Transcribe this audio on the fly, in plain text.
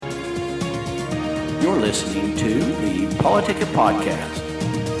You're listening to the Politicket Podcast.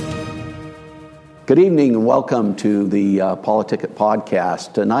 Good evening and welcome to the Politicket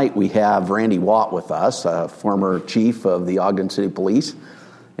Podcast. Tonight we have RandyWatt with us, former chief of the Ogden City Police.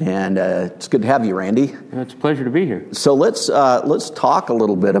 And it's good to have you, Randy. It's a pleasure to be here. So let's talk a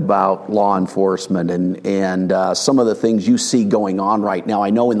little bit about law enforcement and some of the things you see going on right now.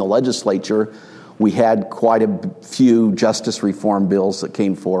 I know in the legislature we had quite a few justice reform bills that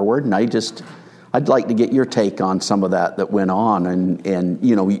came forward, and I'd like to get your take on some of that went on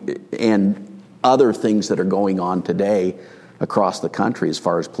and other things that are going on today across the country as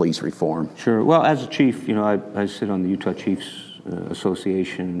far as police reform. Sure. Well, as a chief, I sit on the Utah Chiefs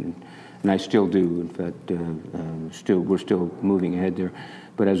Association, and I still do. In fact, we're still moving ahead there.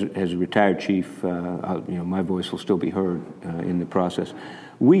 But as a retired chief, my voice will still be heard in the process.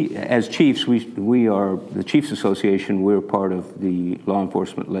 We, as chiefs, we are the Chiefs Association. We're part of the Law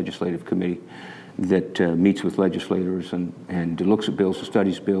Enforcement Legislative Committee that meets with legislators and looks at bills and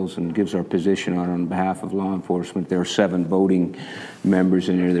studies bills and gives our position on behalf of law enforcement. There are 7 voting members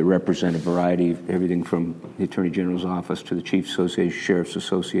in there that represent a variety of everything from the Attorney General's office to the Chiefs Association, Sheriff's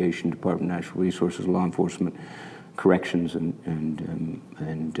Association, Department of Natural Resources, Law Enforcement, Corrections, and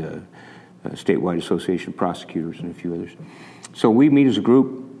Statewide Association of Prosecutors, and a few others. So we meet as a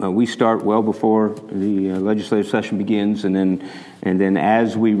group. We start well before the legislative session begins, and then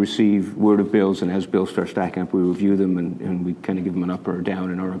as we receive word of bills and as bills start stacking up, we review them and we kind of give them an up or a down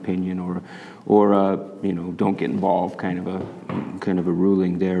in our opinion, or don't get involved kind of a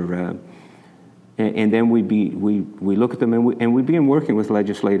ruling there. And then we look at them and we begin working with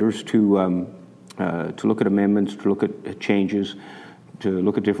legislators to look at amendments, to look at changes, to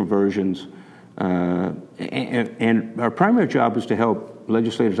look at different versions. And our primary job is to help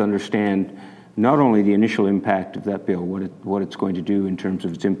legislators understand not only the initial impact of that bill, what it's going to do in terms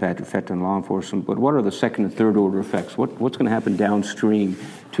of its effect on law enforcement, but what are the second and third order effects? What's going to happen downstream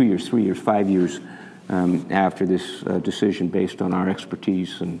 2 years, 3 years, 5 years after this decision based on our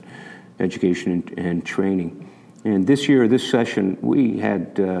expertise and education and training. And this session, we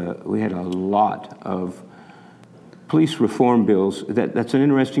had a lot of police reform bills. That's an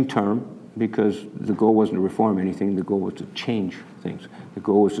interesting term, because the goal wasn't to reform anything, the goal was to change things. The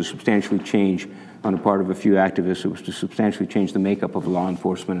goal was to substantially change, on the part of a few activists, it was to substantially change the makeup of law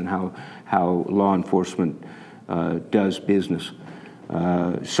enforcement and how law enforcement does business.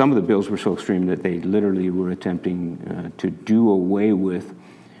 Some of the bills were so extreme that they literally were attempting to do away with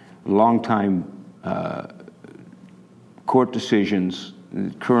long-time court decisions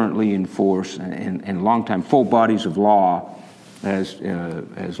currently in force and long-time full bodies of law as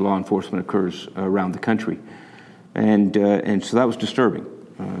law enforcement occurs around the country, and so that was disturbing.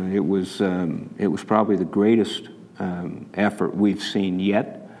 It was probably the greatest effort we've seen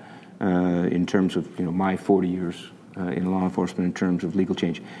yet in terms of my 40 years in law enforcement in terms of legal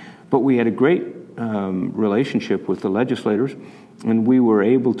change. But we had a great relationship with the legislators, and we were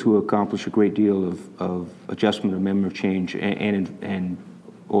able to accomplish a great deal of adjustment, amendment, change, and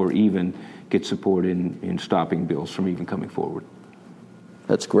or even get support in stopping bills from even coming forward.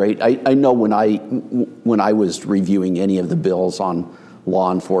 That's great. I know when I was reviewing any of the bills on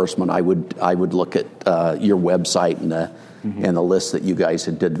law enforcement, I would look at your website and the list that you guys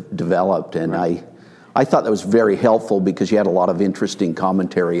had developed, and right. I thought that was very helpful because you had a lot of interesting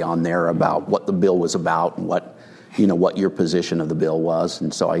commentary on there about what the bill was about and what your position of the bill was,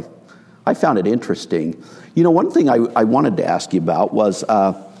 and so I found it interesting. One thing I wanted to ask you about was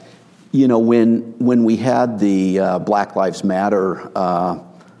when we had the Black Lives Matter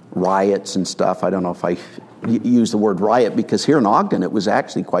riots and stuff. I don't know if I use the word riot, because here in Ogden it was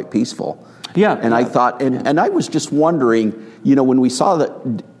actually quite peaceful. Yeah. And I thought, and I was just wondering, when we saw that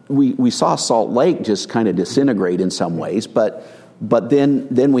we saw Salt Lake just kind of disintegrate in some ways, but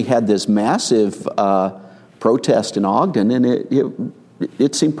then we had this massive protest in Ogden, and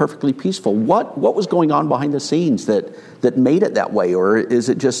it seemed perfectly peaceful. What was going on behind the scenes that made it that way, or is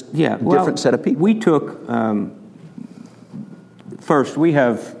it just a different set of people? We took first. We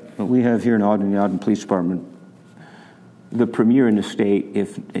have here in Ogden, the Ogden Police Department, the premier in the state,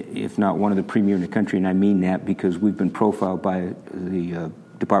 if not one of the premier in the country, and I mean that because we've been profiled by the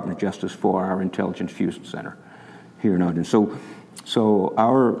Department of Justice for our Intelligence Fusion Center here in Ogden. So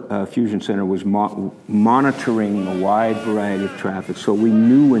our Fusion Center was monitoring a wide variety of traffic, so we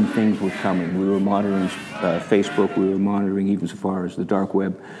knew when things were coming. We were monitoring Facebook, we were monitoring even so far as the dark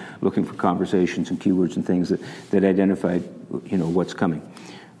web, looking for conversations and keywords and things that identified what's coming.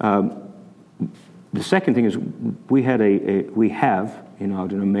 The second thing is we have in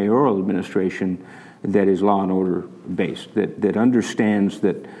Ogden a mayoral administration that is law and order based, that understands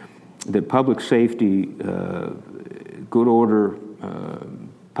that that public safety, good order,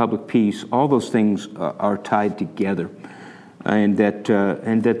 public peace, all those things are tied together, and that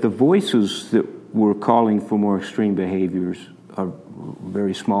the voices that were calling for more extreme behaviors are a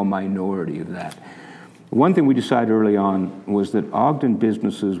very small minority of that. One thing we decided early on was that Ogden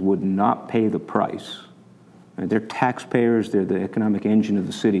businesses would not pay the price. They're taxpayers, they're the economic engine of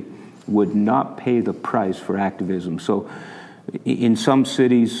the city, would not pay the price for activism. So in some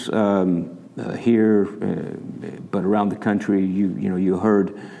cities here, but around the country, you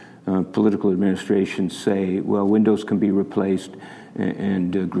heard political administrations say, well, windows can be replaced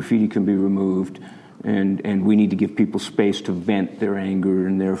and graffiti can be removed, and we need to give people space to vent their anger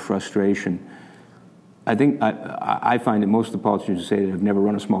and their frustration. I think I find that most of the politicians say that have never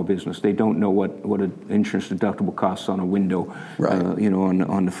run a small business. They don't know what an insurance deductible costs on a window, right.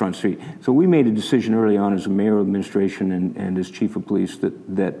 On the front street. So we made a decision early on as a mayoral administration and as chief of police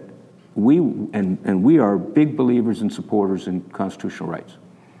that we are big believers and supporters in constitutional rights,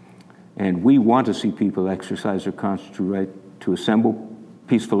 and we want to see people exercise their constitutional right to assemble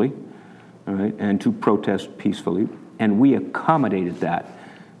peacefully, all right, and to protest peacefully, and we accommodated that.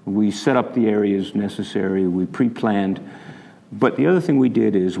 We set up the areas necessary, we pre-planned, but the other thing we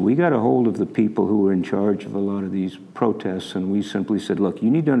did is we got a hold of the people who were in charge of a lot of these protests, and we simply said, look, you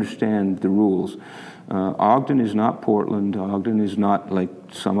need to understand the rules. Ogden is not Portland. Ogden is not like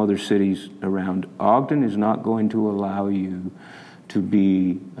some other cities around. Ogden is not going to allow you to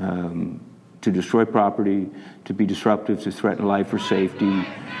be to destroy property, to be disruptive, to threaten life or safety,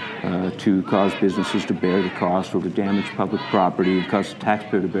 to cause businesses to bear the cost or to damage public property and cause the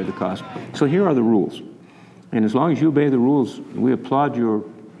taxpayer to bear the cost. So here are the rules. And as long as you obey the rules, we applaud your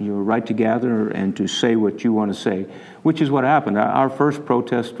right to gather and to say what you want to say, which is what happened. Our first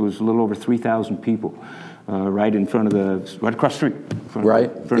protest was a little over 3,000 people right across the street, in front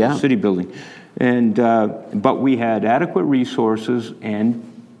of the city building. And but we had adequate resources and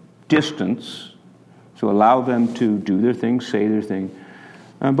distance to allow them to do their thing, say their thing.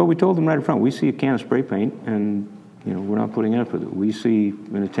 But we told them right up front, we see a can of spray paint, and we're not putting up with it. We see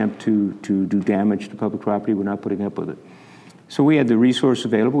an attempt to do damage to public property, we're not putting up with it. So we had the resource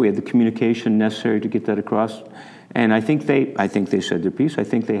available, we had the communication necessary to get that across, and I think they said their piece. I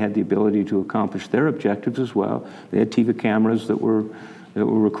think they had the ability to accomplish their objectives as well. They had TV cameras that were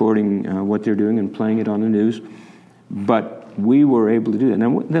recording what they're doing and playing it on the news, but we were able to do that.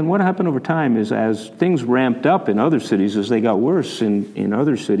 And then what happened over time is as things ramped up in other cities, as they got worse in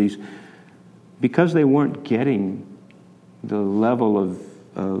other cities, because they weren't getting the level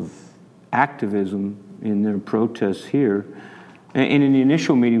of activism in their protests here, and in the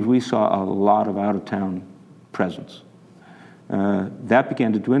initial meetings we saw a lot of out-of-town presence. That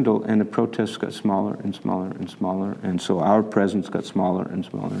began to dwindle, and the protests got smaller and smaller and smaller, and so our presence got smaller and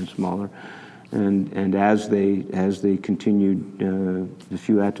smaller and smaller. And as they continued, the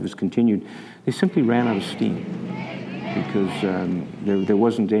few activists continued, they simply ran out of steam because there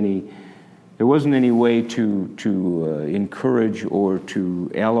wasn't any way to encourage or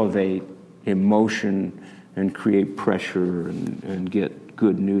to elevate emotion and create pressure and get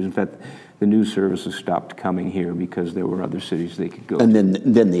good news. In fact, the news services stopped coming here because there were other cities they could go to. And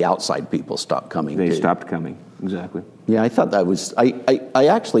then the outside people stopped coming. They stopped coming, exactly. Yeah, I thought that was, I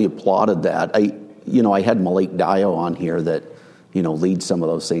actually applauded that. I had Malik Dio on here that, leads some of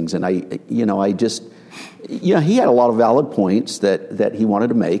those things. And he had a lot of valid points that he wanted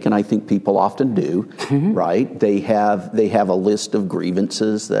to make, and I think people often do, mm-hmm. right? They have a list of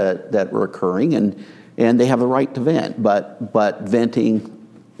grievances that were occurring, and they have the right to vent. But venting,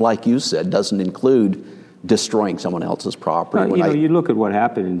 like you said, doesn't include destroying someone else's property. You look at what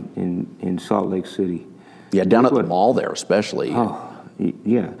happened in Salt Lake City. Yeah, down at the mall there especially. Oh,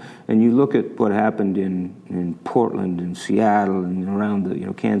 yeah. And you look at what happened in Portland and Seattle and around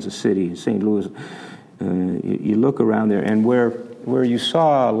the Kansas City and St. Louis. You look around there, and where you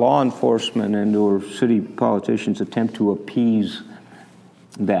saw law enforcement and or city politicians attempt to appease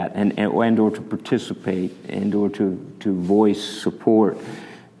that and or to participate and or to voice support,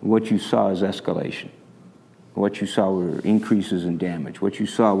 what you saw is escalation. What you saw were increases in damage. What you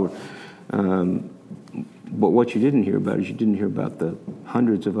saw were, but what you didn't hear about is you didn't hear about the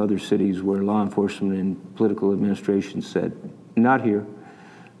hundreds of other cities where law enforcement and political administration said, not here.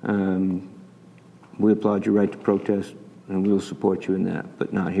 We applaud your right to protest, and we'll support you in that,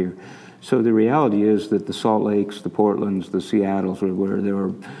 but not here. So the reality is that the Salt Lakes, the Portlands, the Seattles, where there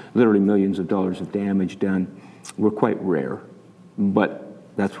were literally millions of dollars of damage done, were quite rare. But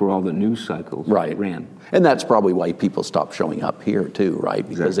that's where all the news cycles ran. And that's probably why people stopped showing up here, too, right?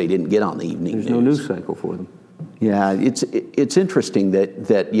 Because they didn't get on the evening news. There's no news cycle for them. Yeah, it's interesting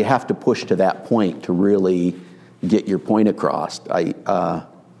that you have to push to that point to really get your point across. I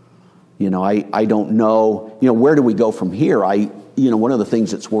don't know. Where do we go from here? One of the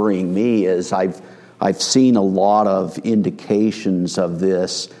things that's worrying me is I've seen a lot of indications of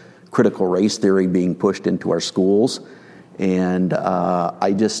this critical race theory being pushed into our schools, and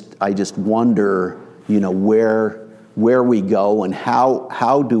I just wonder, where we go and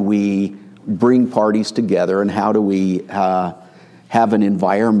how do we bring parties together, and how do we have an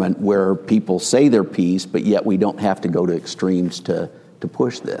environment where people say their piece, but yet we don't have to go to extremes to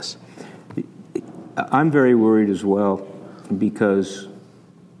push this. I'm very worried as well, because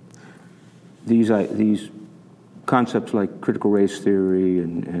these concepts like critical race theory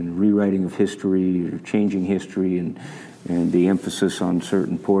and rewriting of history, or changing history, and the emphasis on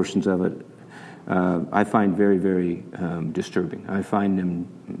certain portions of it, I find very, very disturbing. I find them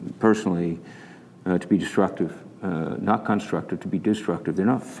personally to be destructive, not constructive, to be destructive. They're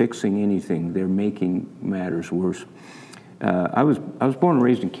not fixing anything. They're making matters worse. I was born and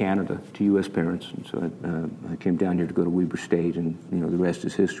raised in Canada to U.S. parents, and so I came down here to go to Weber State, and the rest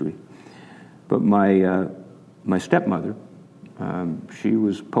is history. But my stepmother, she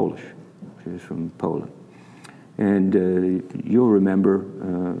was Polish. She was from Poland, and you'll remember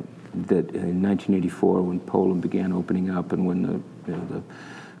that in 1984, when Poland began opening up, and when the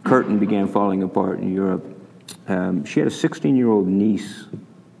curtain began falling apart in Europe, she had a 16-year-old niece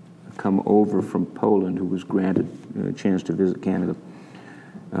come over from Poland who was granted a chance to visit Canada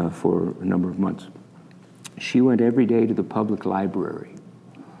for a number of months. She went every day to the public library,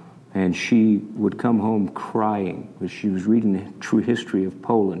 and she would come home crying because she was reading the true history of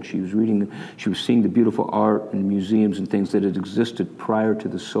Poland. She was seeing the beautiful art and museums and things that had existed prior to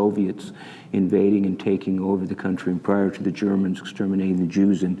the Soviets invading and taking over the country, and prior to the Germans exterminating the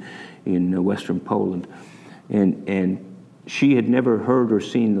Jews in Western Poland. And she had never heard or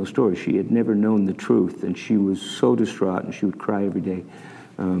seen those stories. She had never known the truth, and she was so distraught, and she would cry every day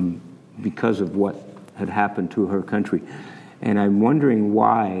because of what had happened to her country. And I'm wondering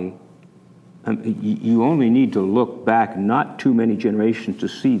why. You only need to look back not too many generations to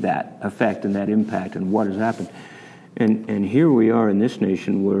see that effect and that impact and what has happened. And here we are in this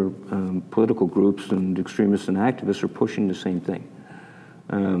nation where political groups and extremists and activists are pushing the same thing.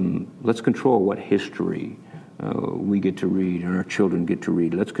 Let's control what history we get to read and our children get to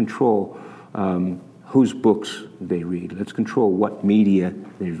read. Let's control whose books they read. Let's control what media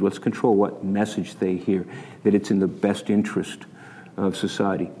they read. Let's control what message they hear, that it's in the best interest of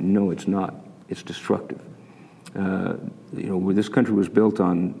society. No, it's not. It's destructive. Where this country was built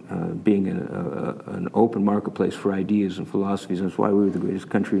on being an open marketplace for ideas and philosophies, and it's why we were the greatest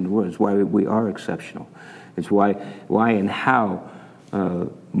country in the world. It's why we are exceptional. It's why and how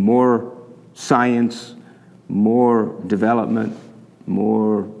more science, more development,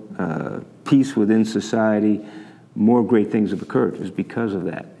 more peace within society, more great things have occurred is because of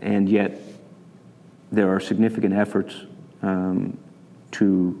that. And yet there are significant efforts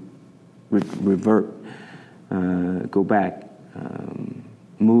to revert, go back,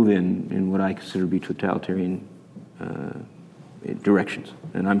 move in what I consider to be totalitarian directions,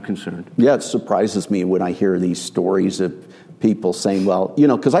 and I'm concerned. Yeah, it surprises me when I hear these stories of people saying, well,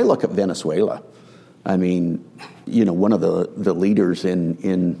 because I look at Venezuela. I mean, one of the leaders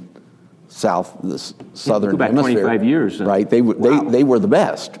in the southern go back hemisphere, 25 years, right? They were the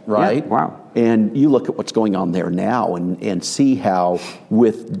best, right? Yeah, wow. And you look at what's going on there now, and see how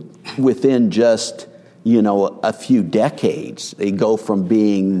within just a few decades, they go from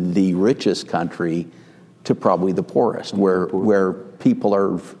being the richest country to probably the poorest, where people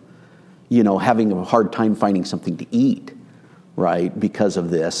are having a hard time finding something to eat, right, because of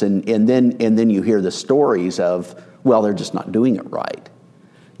this. And then you hear the stories of, well, they're just not doing it right.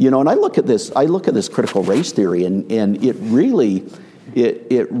 And I look at this critical race theory, and it really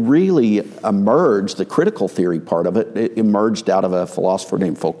emerged, the critical theory part of it emerged out of a philosopher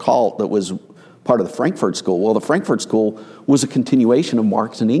named Foucault that was part of the Frankfurt School. Well, the Frankfurt School was a continuation of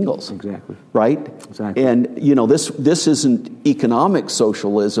Marx and Engels. Exactly. Right? Exactly. And, this isn't economic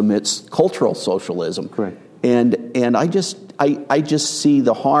socialism, it's cultural socialism. Correct. And I just see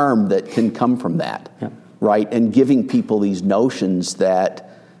the harm that can come from that. Yeah. Right? And giving people these notions that,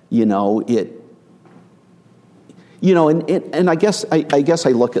 and I guess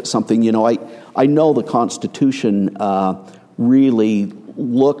I look at something, I know the Constitution really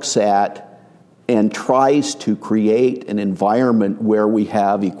looks at and tries to create an environment where we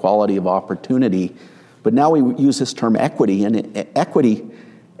have equality of opportunity, but now we use this term equity, and equity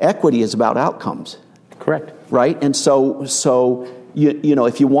is about outcomes. Correct. Right? And so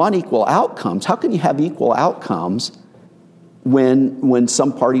if you want equal outcomes, how can you have equal outcomes when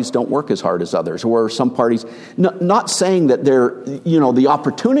some parties don't work as hard as others, or some parties, not saying that the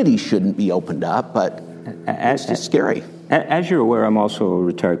opportunity shouldn't be opened up, but it's just scary. As you're aware, I'm also a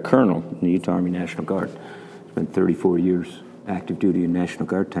retired colonel in the Utah Army National Guard. Spent 34 years active duty in National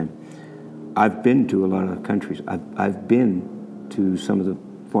Guard time. I've been to a lot of countries. I've been to some of the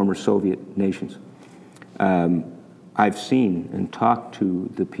former Soviet nations. I've seen and talked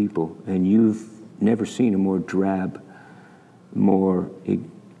to the people, and you've never seen a more drab, more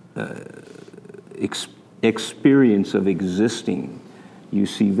experience of existing. You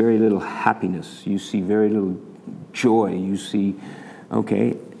see very little happiness. You see very little joy. You see,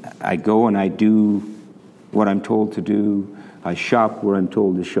 okay, I go and I do what I'm told to do. I shop where I'm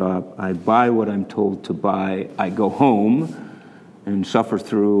told to shop. I buy what I'm told to buy. I go home and suffer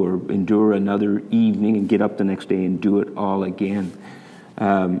through or endure another evening and get up the next day and do it all again.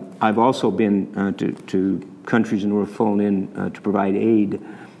 I've also been to countries and we're flown in to provide aid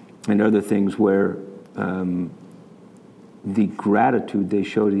and other things where the gratitude they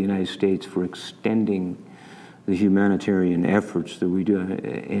show to the United States for extending the humanitarian efforts that we do,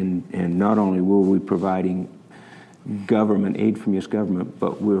 and not only were we providing government aid from U.S. government,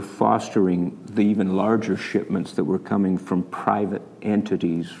 but we're fostering the even larger shipments that were coming from private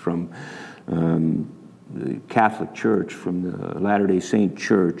entities, from the Catholic Church, from the Latter-day Saint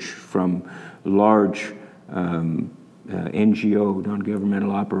Church, from large NGO,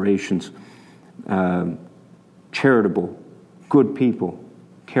 non-governmental operations, charitable, good people,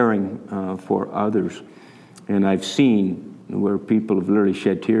 caring for others. And I've seen where people have literally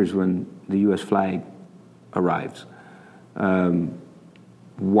shed tears when the U.S. flag arrives.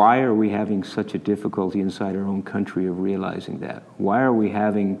 Why are we having such a difficulty inside our own country of realizing that? Why are we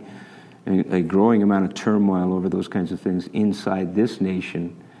having a growing amount of turmoil over those kinds of things inside this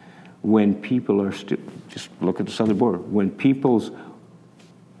nation when people are still, just look at the southern border, when people's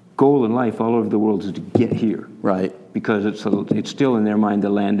goal in life all over the world is to get here. Right. Because it's still in their mind the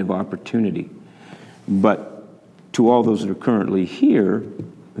land of opportunity. But to all those that are currently here,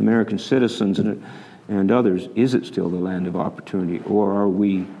 American citizens and others, is it still the land of opportunity, or are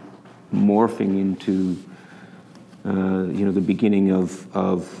we morphing into, the beginning of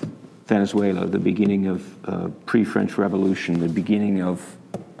Venezuela, the beginning of pre-French Revolution, the beginning of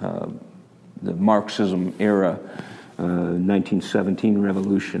the Marxism era, 1917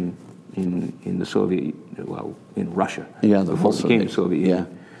 revolution in the Soviet, in Russia, before it became the Soviet Union.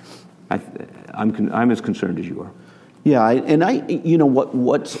 I'm as concerned as you are. Yeah,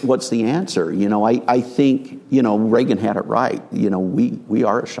 what's the answer? I think, Reagan had it right. We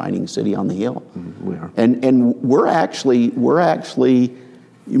are a shining city on the hill. We are. And we're actually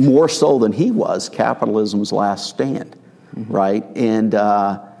more so than he was, capitalism's last stand, right? And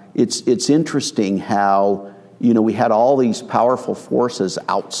it's interesting how, we had all these powerful forces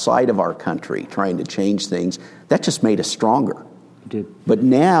outside of our country trying to change things. That just made us stronger. But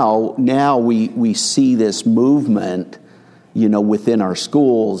now we see this movement, within our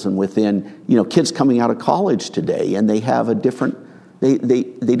schools and within, kids coming out of college today, and they have a different,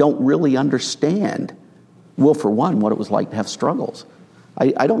 they don't really understand, well, for one, what it was like to have struggles.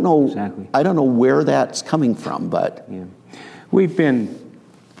 I don't know exactly. I don't know where that's coming from, but we've been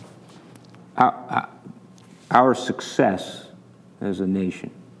our success as a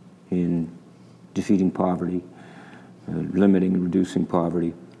nation in defeating poverty, limiting and reducing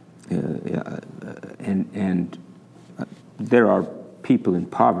poverty, and there are people in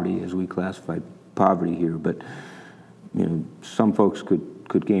poverty, as we classify poverty here, but some folks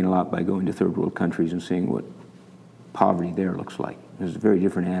could gain a lot by going to third world countries and seeing what poverty there looks like. It's a very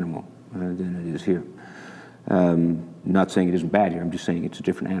different animal than it is here. Not saying it isn't bad here, I'm just saying it's a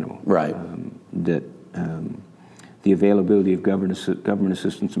different animal. Right. The availability of government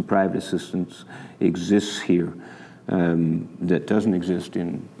assistance and private assistance exists here that doesn't exist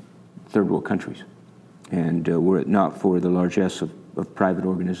in third world countries. And were it not for the largesse of private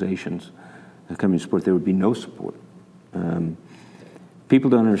organizations coming to support, there would be no support. People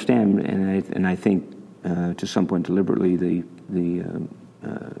don't understand, and I think to some point deliberately the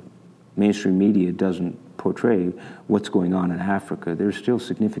mainstream media doesn't portray what's going on in Africa. There's still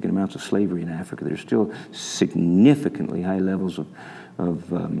significant amounts of slavery in Africa. There's still significantly high levels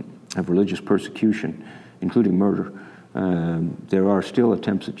of religious persecution, including murder. There are still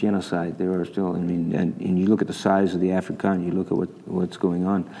attempts at genocide. There are still, and you look at the size of the African continent, you look at what's going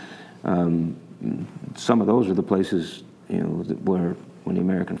on. Some of those are the places, where when the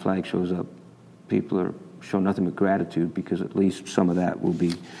American flag shows up, people show nothing but gratitude because at least some of that will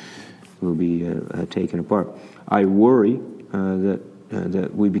be taken apart. I worry that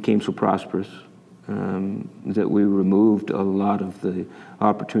that we became so prosperous that we removed a lot of the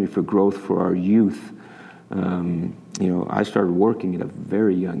opportunity for growth for our youth. I started working at a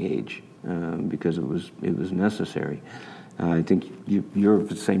very young age because it was necessary. I think you're of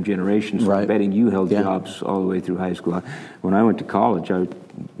the same generation, so I'm betting you held jobs all the way through high school. When I went to college, I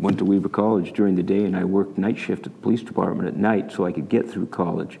went to Weber College during the day, and I worked night shift at the police department at night so I could get through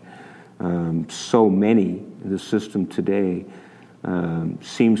college. The system today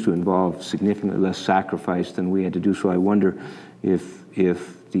seems to involve significantly less sacrifice than we had to do, so I wonder if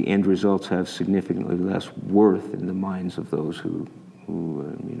the end results have significantly less worth in the minds of those who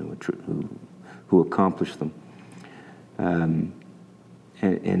accomplish them. And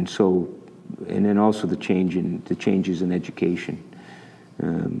then also the changes in education.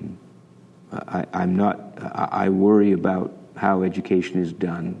 I worry about how education is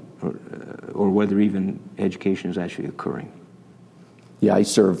done, or whether even education is actually occurring. Yeah, I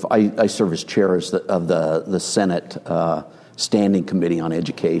serve as chair of the Senate Standing Committee on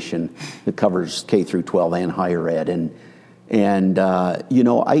Education that covers K through 12 and higher ed, and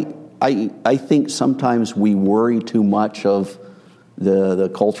I think sometimes we worry too much of the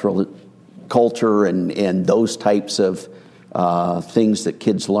culture and those types of things that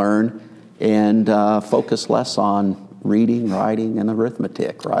kids learn, and focus less on reading, writing, and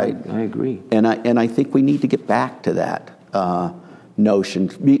arithmetic. Right? I agree. And I think we need to get back to that notion.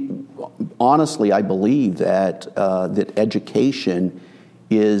 Honestly, I believe that education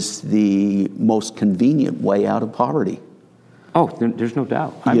is the most convenient way out of poverty. Oh, there's no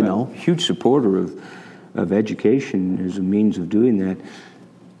doubt. I'm a huge supporter of education as a means of doing that.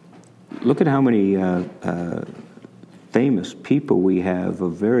 Look at how many famous people we have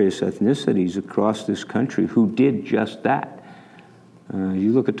of various ethnicities across this country who did just that.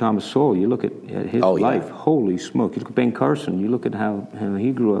 You look at Thomas Sowell, you look at his life, holy smoke. You look at Ben Carson, you look at how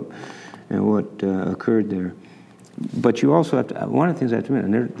he grew up and what occurred there. But you also have to, one of the things I have to admit,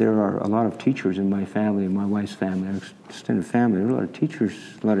 and there are a lot of teachers in my family, and my wife's family, our extended family, there are a lot of teachers,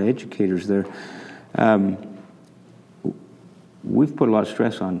 a lot of educators there. We've put a lot of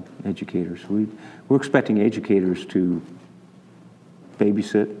stress on educators. We're expecting educators to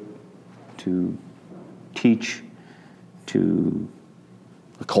babysit, to teach, to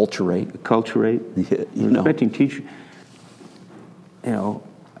acculturate. We're expecting teachers. How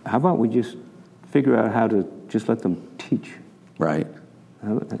about we just figure out how to just let them teach? Right.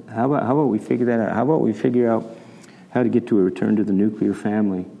 How about we figure that out? How about we figure out how to get to a return to the nuclear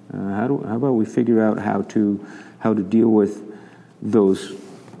family? How about we figure out how to deal with those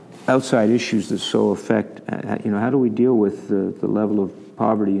outside issues that so affect? How do we deal with the level of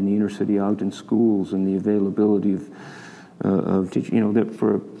poverty in the inner city Ogden schools and the availability of teaching? That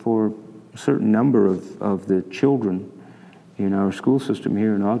for a certain number of the children in our school system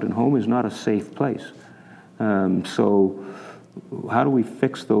here in Ogden, home is not a safe place. So how do we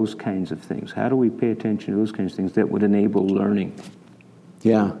fix those kinds of things? How do we pay attention to those kinds of things that would enable learning?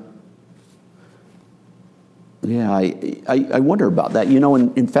 Yeah. Yeah, I wonder about that.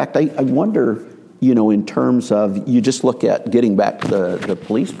 In fact, I wonder, in terms of, you just look at getting back to the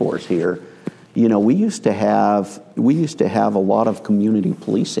police force here, we used to have a lot of community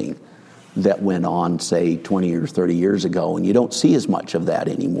policing that went on, say, 20 or 30 years ago, and you don't see as much of that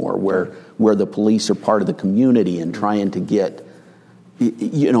anymore, where the police are part of the community and trying to get,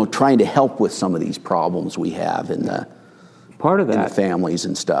 trying to help with some of these problems we have in the families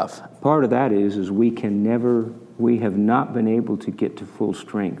and stuff. Part of that is we have not been able to get to full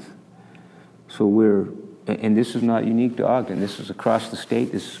strength. So and this is not unique to Ogden, this is across the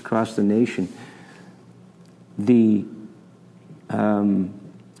state, this is across the nation. The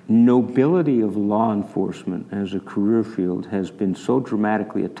nobility of law enforcement as a career field has been so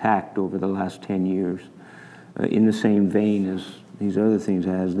dramatically attacked over the last 10 years, in the same vein as these other things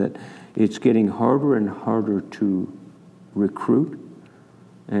has, that it's getting harder and harder to recruit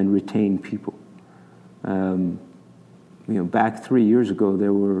and retain people. Back 3 years ago,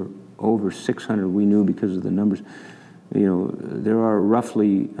 there were over 600, we knew because of the numbers. There are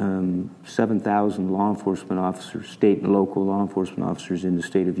roughly 7,000 law enforcement officers, state and local law enforcement officers in the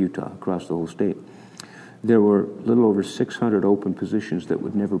state of Utah, across the whole state. There were a little over 600 open positions that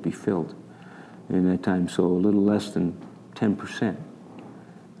would never be filled in that time, so a little less than 10%.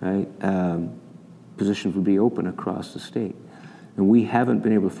 Right? Positions would be open across the state. And we haven't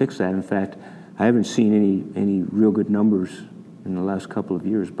been able to fix that. In fact, I haven't seen any real good numbers in the last couple of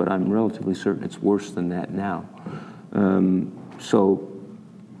years, but I'm relatively certain it's worse than that now. So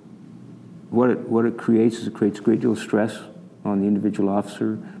what it creates is it creates a great deal of stress on the individual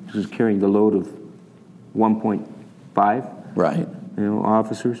officer, because it's carrying the load of 1.5. Right.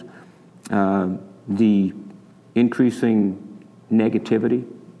 officers. The increasing negativity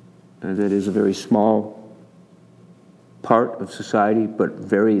that is a very small part of society, but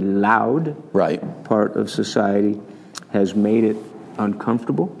very loud part of society, has made it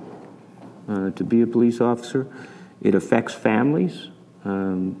uncomfortable to be a police officer. It affects families,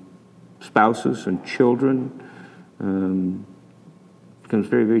 spouses and children. It becomes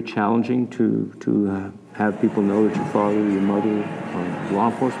very, very challenging to have people know that your father or your mother are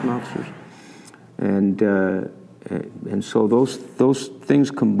law enforcement officers. And so those things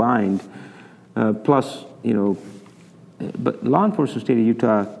combined, plus, but law enforcement in the state of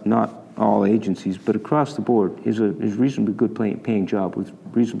Utah, not all agencies, but across the board, is reasonably good paying job with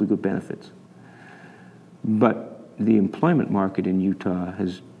reasonably good benefits. But the employment market in Utah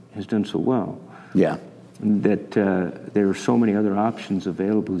has done so well that there are so many other options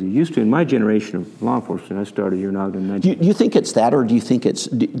available as you used to. In my generation of law enforcement, I started here in Ogden. Do you think it's that, or do you think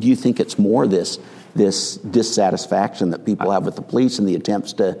it's more this dissatisfaction that people have with the police and the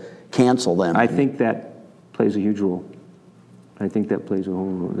attempts to cancel them? I think that plays a huge role. I think that plays a whole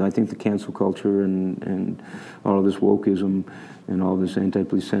role. I think the cancel culture and all of this wokeism and all this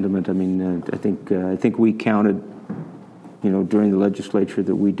anti-police sentiment. I mean, I think we counted, during the legislature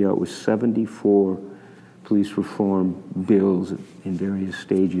that we dealt with 74 police reform bills in various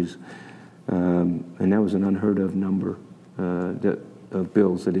stages, and that was an unheard of number of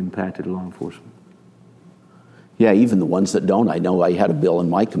bills that impacted law enforcement. Yeah, even the ones that don't. I know I had a bill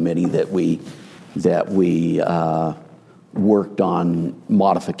in my committee that we worked on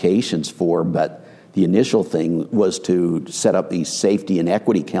modifications for, but the initial thing was to set up these safety and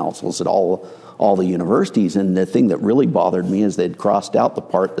equity councils at all the universities. And the thing that really bothered me is they'd crossed out the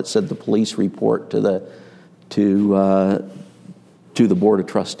part that said the police report to the board of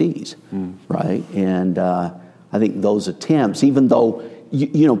trustees, right? And I think those attempts, even though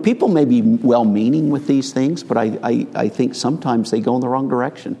people may be well-meaning with these things, but I think sometimes they go in the wrong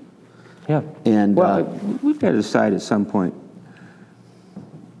direction. Yeah. And we've got to decide at some point.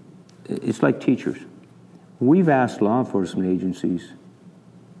 It's like teachers. We've asked law enforcement agencies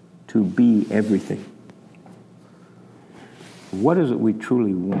to be everything. What is it we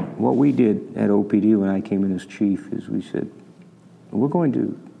truly want? What we did at OPD when I came in as chief is we said, we're going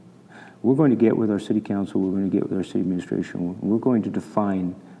to get with our city council, we're going to get with our city administration, we're going to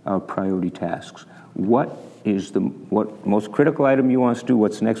define our priority tasks. What is what most critical item you want us to do?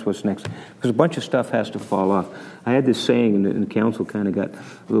 What's next? Because a bunch of stuff has to fall off. I had this saying, and the council kind of got a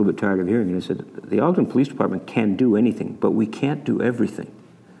little bit tired of hearing it. I said, the Ogden Police Department can do anything, but we can't do everything.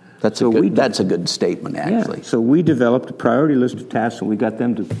 That's a good statement, actually. Yeah. So we developed a priority list of tasks, and we got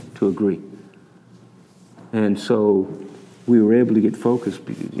them to agree. And so we were able to get focused.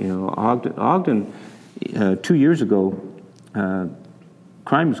 Ogden 2 years ago,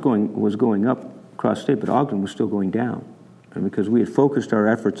 crime was going up across state, but Ogden was still going down, because we had focused our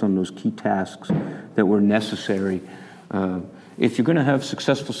efforts on those key tasks that were necessary. If you're going to have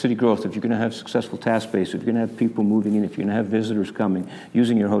successful city growth, if you're going to have successful task base, if you're going to have people moving in, if you're going to have visitors coming,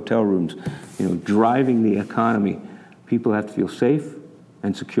 using your hotel rooms, driving the economy, people have to feel safe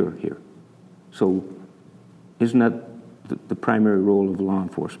and secure here. So isn't that the primary role of law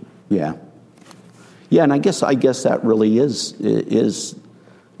enforcement? Yeah. Yeah, and I guess that really is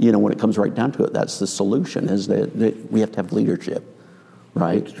when it comes right down to it, that's the solution, is that we have to have leadership,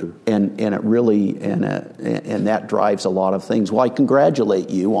 right? That's true. And it really, and that drives a lot of things. Well, I congratulate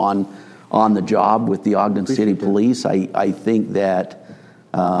you on the job with the Ogden City Police. I think that,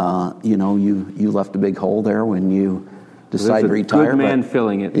 you left a big hole there when you decided to retire. Good man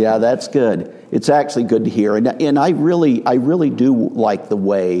filling it. Yeah, that's good. It's actually good to hear. And I really do like the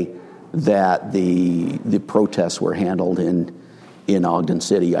way that the protests were handled in Ogden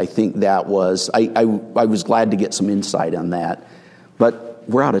City. I think that was, I was glad to get some insight on that. But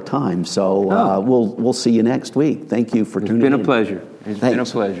we're out of time, so we'll see you next week. Thank you for tuning in. It's been a pleasure. It's been a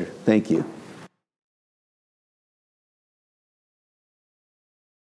pleasure. Thank you.